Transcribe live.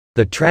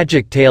The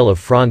tragic tale of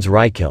Franz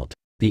Reichelt,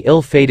 the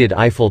ill-fated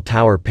Eiffel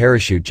Tower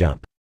parachute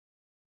jump.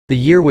 The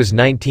year was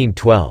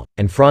 1912,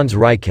 and Franz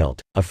Reichelt,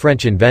 a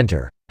French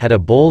inventor, had a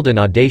bold and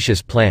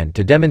audacious plan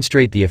to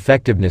demonstrate the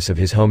effectiveness of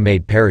his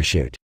homemade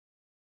parachute.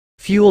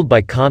 Fueled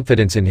by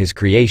confidence in his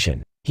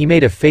creation, he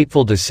made a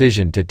fateful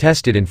decision to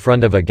test it in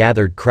front of a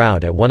gathered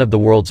crowd at one of the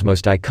world's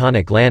most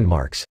iconic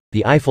landmarks,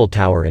 the Eiffel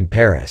Tower in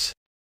Paris.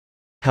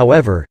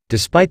 However,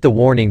 despite the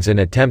warnings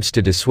and attempts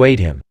to dissuade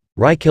him,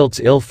 Reichelt's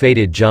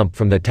ill-fated jump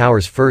from the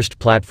tower's first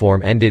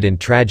platform ended in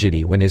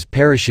tragedy when his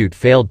parachute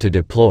failed to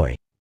deploy,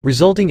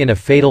 resulting in a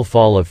fatal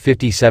fall of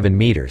 57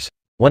 meters,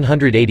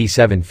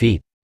 187 feet.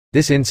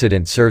 This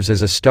incident serves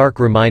as a stark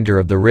reminder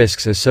of the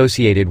risks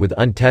associated with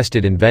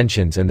untested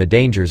inventions and the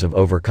dangers of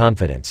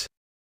overconfidence.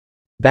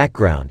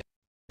 Background: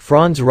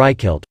 Franz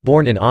Reichelt,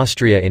 born in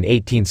Austria in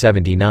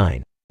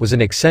 1879, was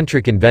an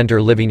eccentric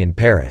inventor living in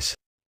Paris.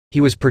 He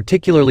was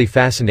particularly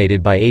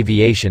fascinated by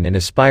aviation and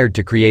aspired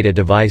to create a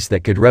device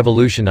that could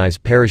revolutionize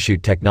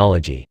parachute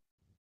technology.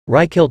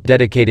 Reichelt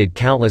dedicated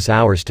countless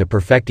hours to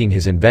perfecting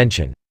his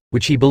invention,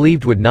 which he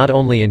believed would not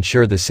only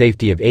ensure the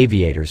safety of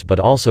aviators but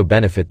also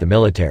benefit the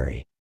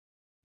military.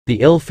 The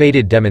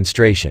ill-fated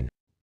demonstration.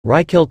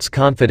 Reichelt's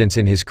confidence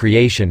in his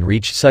creation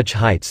reached such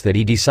heights that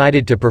he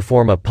decided to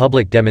perform a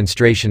public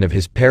demonstration of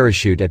his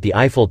parachute at the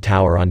Eiffel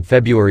Tower on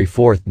February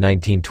 4,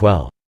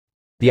 1912.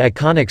 The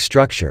iconic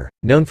structure,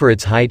 known for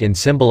its height and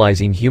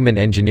symbolizing human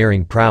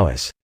engineering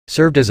prowess,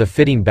 served as a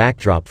fitting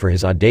backdrop for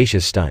his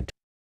audacious stunt.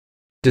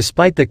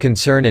 Despite the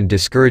concern and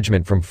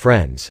discouragement from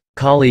friends,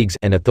 colleagues,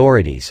 and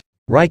authorities,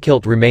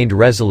 Reichelt remained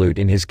resolute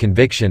in his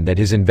conviction that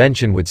his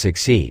invention would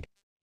succeed.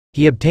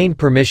 He obtained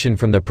permission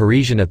from the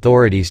Parisian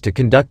authorities to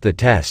conduct the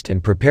test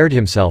and prepared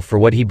himself for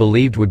what he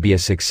believed would be a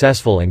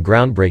successful and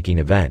groundbreaking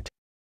event.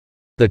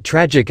 The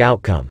tragic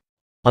outcome.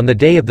 On the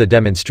day of the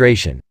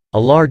demonstration, a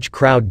large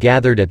crowd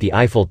gathered at the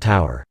Eiffel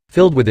Tower,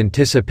 filled with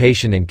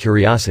anticipation and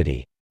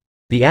curiosity.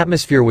 The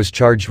atmosphere was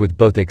charged with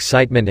both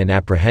excitement and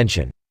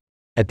apprehension.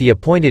 At the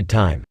appointed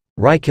time,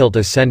 Reichelt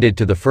ascended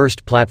to the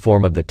first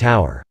platform of the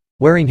tower,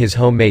 wearing his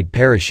homemade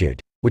parachute,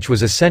 which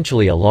was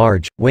essentially a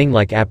large,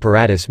 wing-like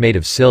apparatus made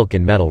of silk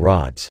and metal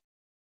rods.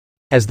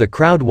 As the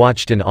crowd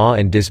watched in awe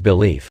and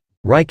disbelief,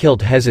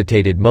 Reichelt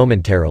hesitated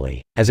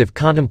momentarily, as if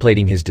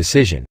contemplating his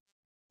decision.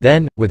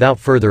 Then, without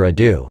further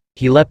ado,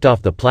 he leapt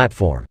off the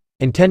platform,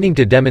 intending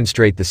to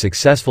demonstrate the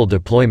successful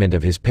deployment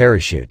of his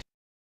parachute.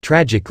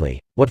 Tragically,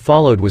 what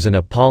followed was an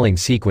appalling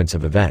sequence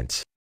of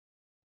events.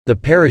 The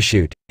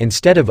parachute,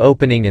 instead of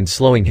opening and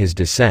slowing his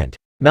descent,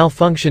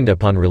 malfunctioned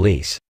upon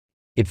release.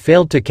 It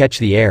failed to catch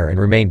the air and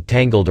remained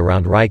tangled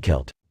around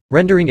Reichelt,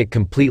 rendering it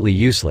completely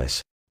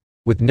useless.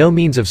 With no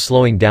means of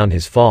slowing down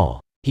his fall,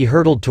 he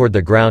hurtled toward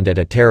the ground at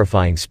a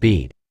terrifying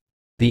speed.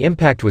 The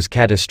impact was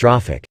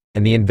catastrophic,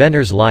 and the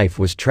inventor's life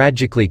was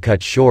tragically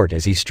cut short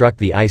as he struck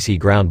the icy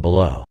ground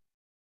below.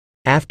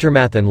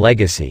 Aftermath and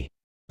legacy.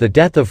 The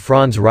death of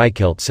Franz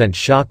Reichelt sent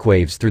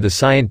shockwaves through the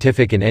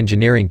scientific and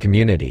engineering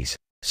communities,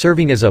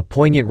 serving as a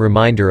poignant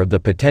reminder of the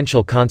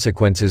potential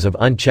consequences of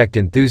unchecked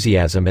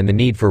enthusiasm and the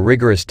need for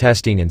rigorous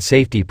testing and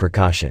safety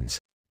precautions.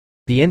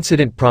 The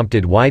incident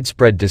prompted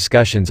widespread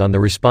discussions on the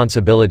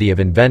responsibility of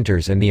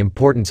inventors and the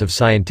importance of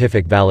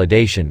scientific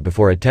validation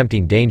before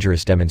attempting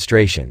dangerous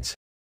demonstrations.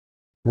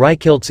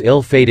 Reichelt's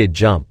ill-fated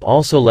jump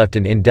also left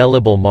an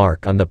indelible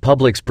mark on the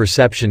public's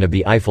perception of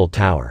the Eiffel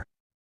Tower.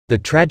 The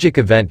tragic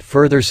event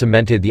further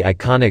cemented the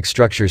iconic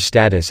structure's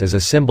status as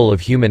a symbol of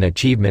human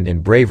achievement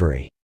and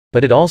bravery,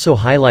 but it also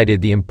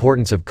highlighted the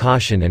importance of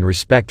caution and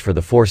respect for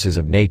the forces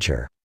of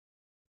nature.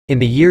 In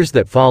the years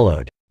that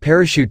followed,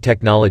 parachute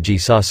technology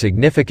saw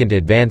significant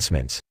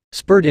advancements,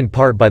 spurred in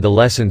part by the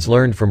lessons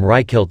learned from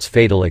Reichelt's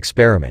fatal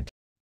experiment.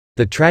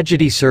 The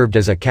tragedy served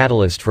as a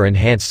catalyst for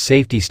enhanced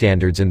safety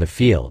standards in the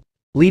field,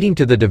 leading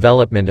to the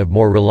development of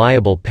more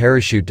reliable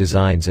parachute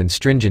designs and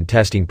stringent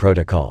testing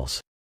protocols.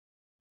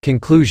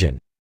 Conclusion.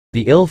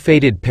 The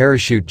ill-fated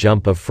parachute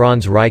jump of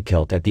Franz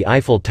Reichelt at the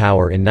Eiffel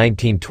Tower in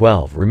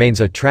 1912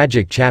 remains a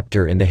tragic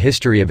chapter in the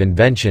history of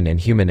invention and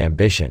human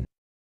ambition.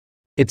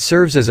 It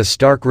serves as a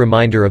stark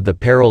reminder of the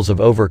perils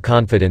of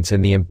overconfidence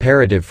and the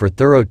imperative for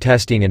thorough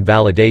testing and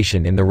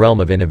validation in the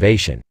realm of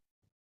innovation.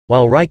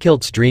 While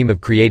Reichelt's dream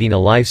of creating a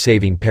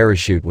life-saving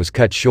parachute was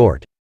cut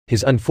short,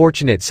 his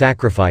unfortunate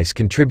sacrifice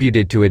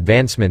contributed to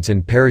advancements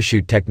in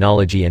parachute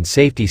technology and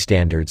safety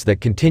standards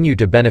that continue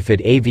to benefit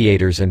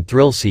aviators and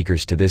thrill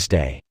seekers to this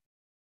day.